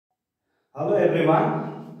Hello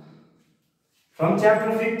everyone. From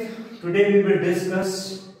chapter 5th, today we will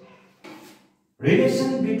discuss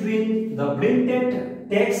relation between the printed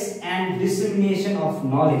text and dissemination of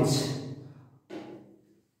knowledge.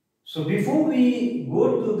 So before we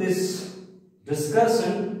go to this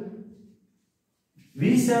discussion,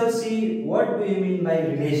 we shall see what do you mean by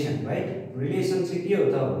relation, right? Relation चाहिँ के हो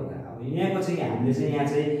त भन्दा अब यहाँको चाहिँ हामीले चाहिँ यहाँ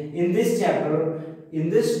चाहिँ in this chapter, in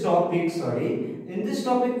this topic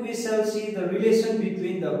we shall see the relation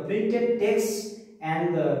between the printed text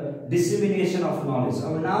and the dissemination of knowledge.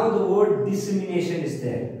 Now the word dissemination is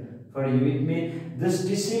there for you. It may this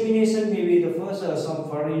dissemination may be the first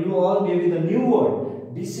for you all maybe the new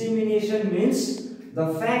word. Dissemination means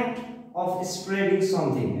the fact of spreading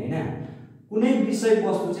something, हैन? कुनै विषय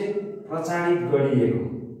वस्तु चाहिँ प्रचारित गरिएको,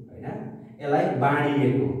 हैन? यसलाई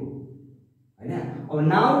बाँडिएको, हैन? अब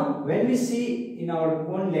now when we see in our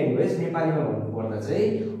own language नेपालीमा भन्नु पर्दा चाहिँ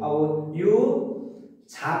अब यो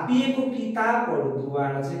छापिएको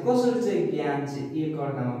किताबहरुद्वारा चाहिँ कसरी चाहिँ ज्ञान चाहिँ एक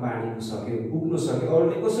अर्कामा बाँडिनु सक्यो, पुग्न सक्यो,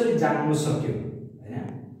 अरूले कसरी जान्नु सक्यो, हैन?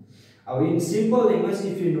 अब in simple language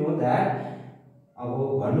if you know that अब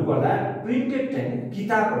भन्नु पर्दा प्रिन्टेड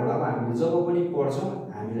किताबहरु अब हामीले जब पनि पढ्छौं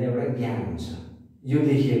हामीलाई एउटा ज्ञान हुन्छ, यो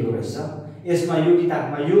लेखिएको रहेछ, यसमा यो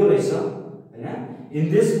किताबमा यो रहेछ, हैन? In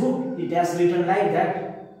this book it has written like that,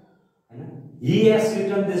 Hahn? He has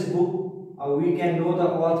written this book. We can know the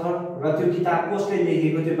author र त्यो किताब कसले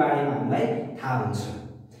लेखेको त्यो बारेमा हामीलाई थाहा हुन्छ.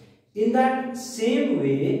 In that same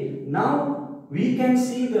way now we can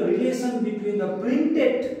see the relation between the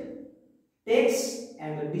printed text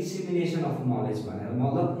and the dissemination of knowledge भनेर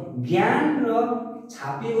मतलब ज्ञान र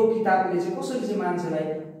छापिएको किताबले चाहिँ कसरी चाहिँ मान्छेलाई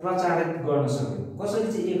प्रचारित गर्न सक्यो, कसरी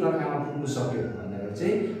चाहिँ एक अर्कामा पुग्न सक्यो भनेर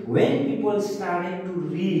चाहिँ when people started to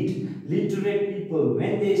read, literate people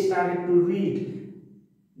when they started to read,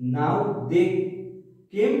 now they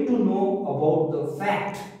came to know about the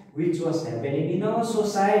fact which was happening in our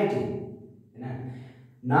society.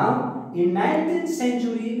 Now in 19th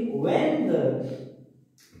century when the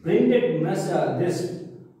printed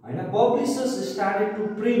publishers started to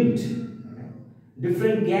print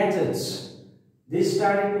different gadgets, they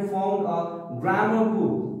started to form a grammar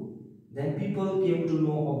book, then people came to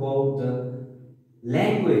know about the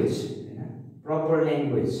language, proper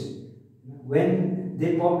language. When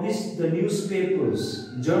they published the newspapers,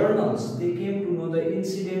 journals, they came to know the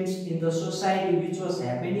incidents in the society which was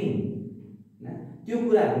happening. त्यो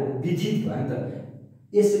कुराहरु विदित भयो नि त.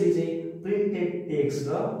 यसरी चाहिँ printed text र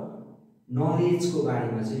knowledge को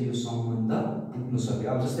बारेमा चाहिँ यो सम्बन्ध पुग्न सक्यो.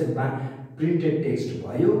 अब जस्तै प्रिन्टेड टेक्स्ट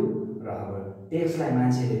भयो र अब टेक्स्टलाई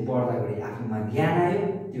मान्छेले पढ्दा गरी आफूमा ज्ञान आयो,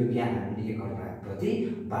 त्यो ज्ञान हामीले एकअर्काप्रति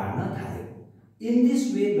बाँड्न थाल्यो. In this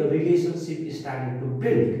way the relationship started to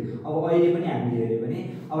build. अब अहिले पनि हामीले हेर्यो भने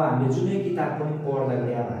अब हामीले जुनै किताब पनि पढ्दा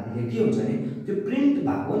गरी अब हामीले के हुन्छ नि त्यो प्रिन्ट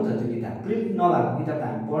भएको नि त, त्यो किताब प्रिन्ट नभएको किताब त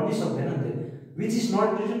हामी पढ्नै सक्दैन नि त. Which is not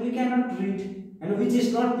written we cannot read, and which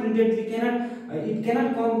is not printed we cannot it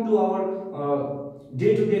cannot come to our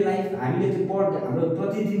day to day life. हामीले त्यो पढ्दा हाम्रो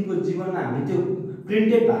प्रतिदिनको जीवनमा हामी त्यो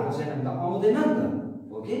प्रिन्टेड भएको छैन भने त आउँदैन नि त,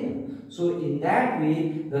 okay? So in that way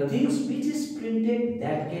the things which is printed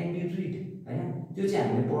that can be read, हैन? त्यो चाहिँ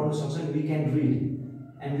हामीले पढ्न सक्छौं, we can read,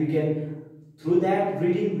 and we can through that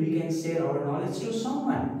reading we can share our knowledge to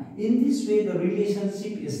someone. In this way the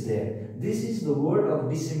relationship is there. This is the word of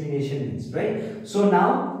dissemination means, right? So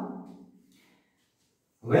now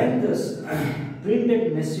when this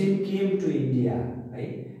printed machine came to India,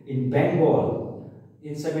 right, in Bengal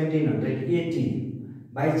in 1780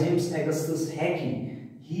 by James Augustus Hackey,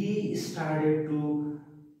 he started to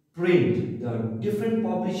print. The different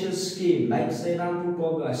publishers came like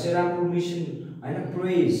Serampur Mission and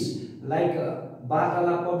Praise, like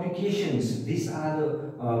Batala Publications. These are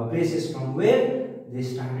the places from where they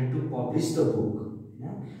started to publish the book.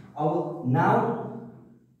 Now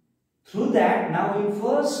through that, now in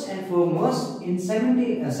first and foremost in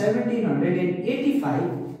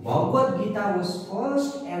 1785 Bhagavad Gita was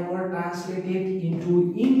first ever translated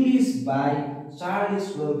into English by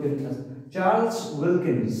Charles Wilkins. Charles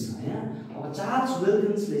Wilkins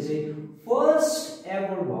ले चाहिँ first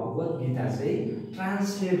ever Bhagavad Gita चाहिँ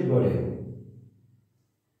translate गर्यो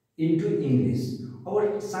into English.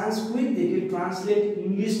 Our Sanskrit they can translate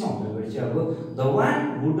English now. The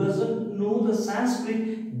one who doesn't know the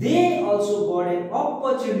Sanskrit, they also got an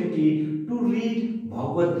opportunity to read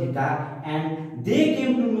Bhagavad Gita, and they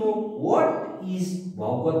came to know what is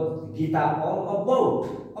Bhagavad Gita all about.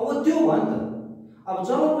 अब त्यो भन्दा अब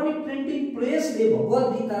जब पनि printing Presley भगवत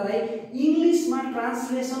गीतालाई इंग्लिशमा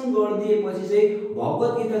translation गरिदिएपछि चाहिँ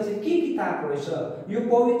भगवत गीता चाहिँ के किताब रहेछ, यो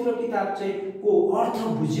पवित्र किताब चाहिँ को अर्थ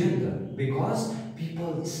बुझ्यो नि त. Because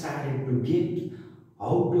people started to get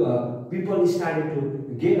people started to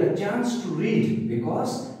get a chance to read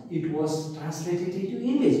because it was translated into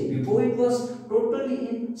English. Before it was totally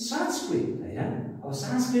in Sanskrit. अब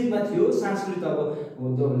संस्कृतमा थियो संस्कृत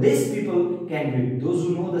अब the less people can read. Those who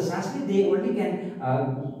know the Sanskrit, they only can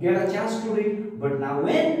get a chance to read. But now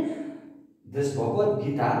when this Bhagavad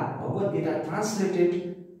Gita translated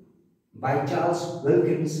by Charles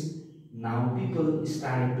Wilkins, now people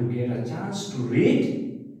started to get a chance to read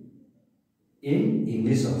in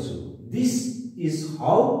English also. This is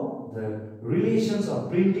how the relations of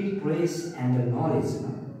printing press and the knowledge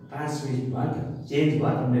transmit change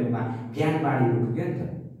ज्ञान बाँडिनु पुग्यो नि त.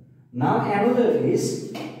 Now another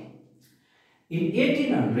is in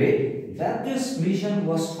 1800 Baptist mission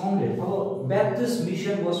was founded. Baptist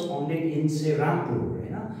mission was founded in Serampur,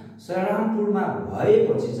 हैन. Serampurमा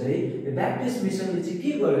भएपछि चाहिँ Baptist missionले चाहिँ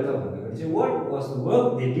के गर्यो त भन्दाखेरि चाहिँ what was the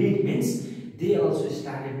work they did means they also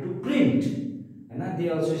started to print, Hahn. They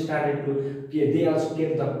also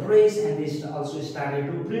kept the press and they also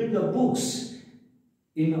started to print the books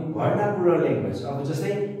in vernacular language. अब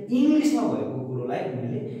जस्तै इंग्लिशमा भएको कुरोलाई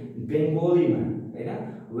उनीले बेंगोलीमा, हैन,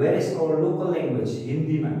 whereas our local language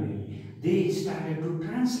हिन्दीमा they started to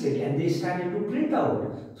translate and they started to print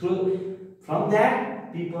out. From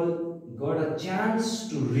that people got a chance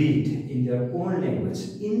to read in their own language.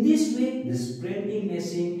 In this way, this printing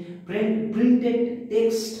machine, printed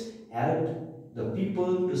text helped the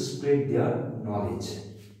people to spread their knowledge.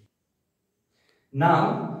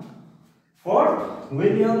 Now, Fort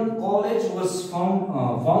William College was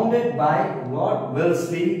founded by Lord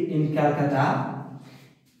Wellesley in Calcutta.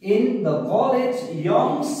 In the college,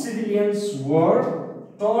 young civilians were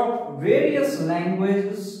taught various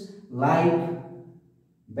languages like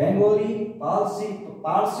Bengali,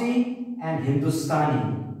 Parsi and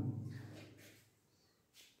Hindustani.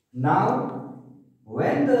 Now,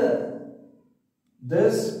 when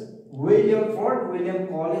this Fort William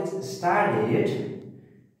College started,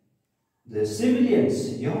 the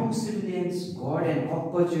young civilians got an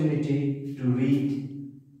opportunity to read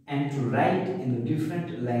and to write in the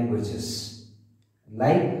different languages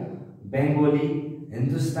like Bengali,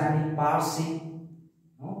 Hindustani, Parsi.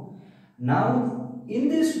 Now, in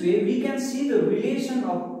this way, we can see the relation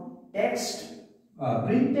of text,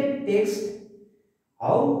 printed text,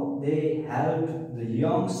 how they helped the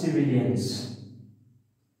young civilians,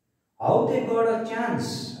 how they got a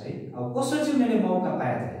chance, right?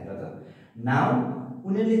 Now,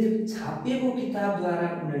 उनीहरूले त्यो छापिएको किताबद्वारा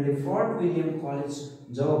उनीहरूले fort William college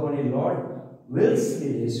जब पनि lord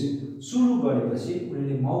वेल्सलीले सुरु गरेपछि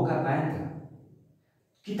उनीहरूले मौका पाए नि त.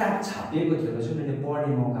 किताब छापिएको थिएपछि उनीहरूले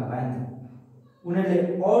पढ्ने मौका पाए नि त. उनीहरूले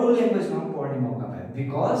अरु ल्याङ्ग्वेजमा पनि पढ्ने मौका पाए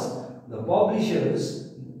because the publishers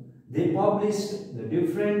they published the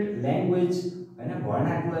different language, Hahn,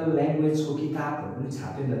 vernacular language को किताबहरु पनि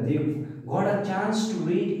छापे नि त. They got a chance to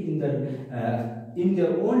read in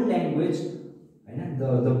their own language.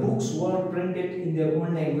 The books were printed in their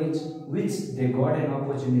own language, which they got an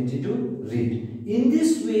opportunity to read. In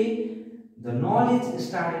this way, the knowledge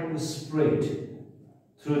started to spread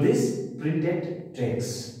through this printed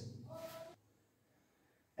text.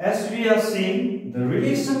 As we have seen, the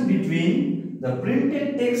relation between the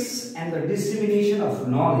printed text and the dissemination of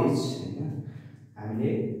knowledge,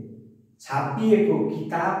 हामीले छापिएको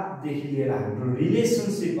किताबदेखि लिएर हाम्रो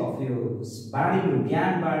relationship of यो बाँडिनु,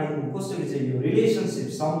 ज्ञान बाँडिनु कसरी चाहिँ यो relationship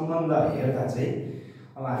सम्बन्ध हेर्दा चाहिँ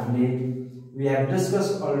अब हामीले we have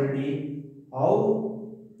discussed already how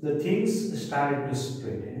the things started to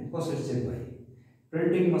spread, हैन, कसरी चाहिँ भयो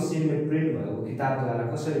प्रिन्टिङ मसिनले प्रिन्ट भएको किताबद्वारा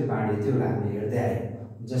कसरी बाँड्यो त्यो हामीले हेर्दै आयौँ.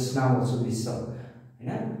 Just now also we saw,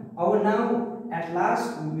 हैन. अब now at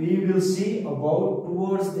last we will see about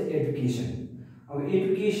towards the education. अब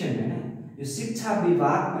एजुकेसन, हैन, यो शिक्षा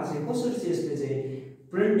विभागमा चाहिँ कसरी चाहिँ यसले चाहिँ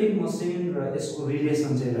प्रिन्टिङ मसिन र यसको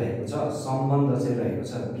रिलेसन चाहिँ रहेको छ, सम्बन्ध चाहिँ रहेको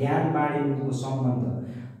छ, ज्ञान बाँडिनुको सम्बन्ध,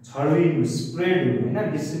 छडिनु, spread,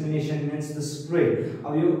 Hahn, डिसेमिनेसन means the spread.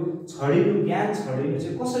 अब यो छडिनु, ज्ञान छडिनु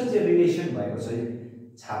चाहिँ कसरी चाहिँ रिलेसन भएको छ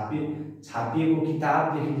छापिएको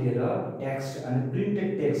किताबदेखि लिएर टेक्स्ट अनि प्रिन्टेड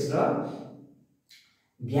टेक्स्ट र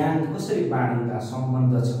ज्ञान कसरी बाँडिँदा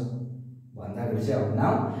सम्बन्ध छ भन्दाखेरि चाहिँ अब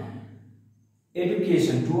now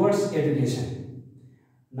education, towards education.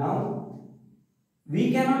 Now, we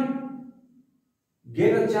cannot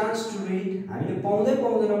get a chance to read. हामीले पाउँदै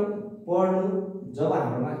पाउँदैन पढ्नु जब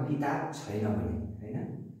हाम्रोमा किताब छैन भने, हैन.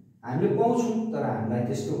 हामीले पाउँछौं तर हामीलाई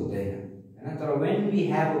त्यस्तो हुँदैन, हैन. तर when we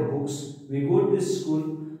have a books, we go to school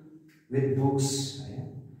with books, Hahn.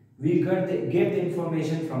 We get the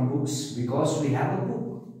information from books because we have a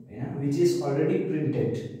book, Hahn, which is already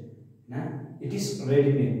printed, Hahn. It is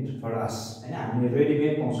readymade फर अस हैन हामीले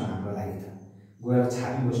readymade पाउँछौँ हाम्रो लागि त गएर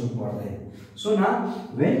छापी बस्नु पर्दैन so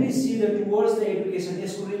now when we see the towards the education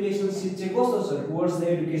यसको रिलेसनशिप चाहिँ कस्तो छ towards the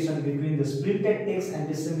education between the printed text end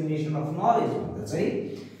डिसेमिनेसन of knowledge भन्दा चाहिँ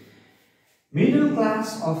middle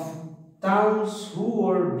class of towns who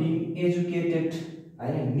were being educated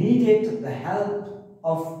needed the help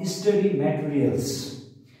of study materials.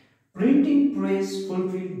 Printing press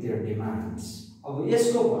fulfilled their demands. अब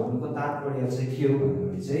यसको भन्नुको तात्पर्य चाहिँ के हो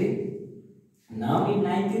भन्दाखेरि चाहिँ now in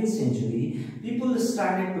 19th century people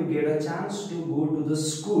started to get a chance to go to the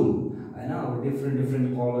school हैन अब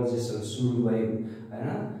different colleges सुरु भयो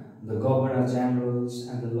हैन the governor generals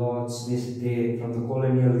and the lords they from the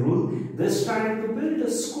colonial rule they started to build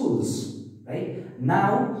the schools right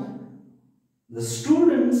now the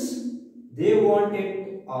students they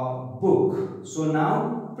wanted a book so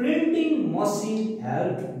now printing machine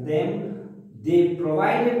helped them they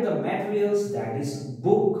provided the materials that is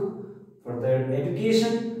book for their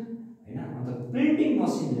education हैन अन्त printing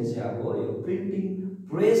मसिनले चाहिँ अब यो printing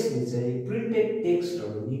Presley चाहिँ printed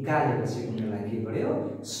टेक्स्टहरु निकालेर चाहिँ उनीहरुलाई के गर्यो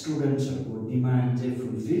स्टुडेन्ट्सहरुको demand चाहिँ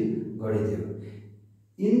फुलफिल गरिदियो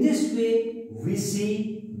in this way we see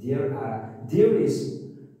there is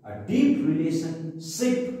a deep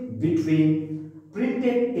relationship between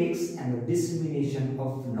printed text and the dissemination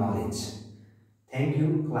of knowledge. Thank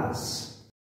you, class.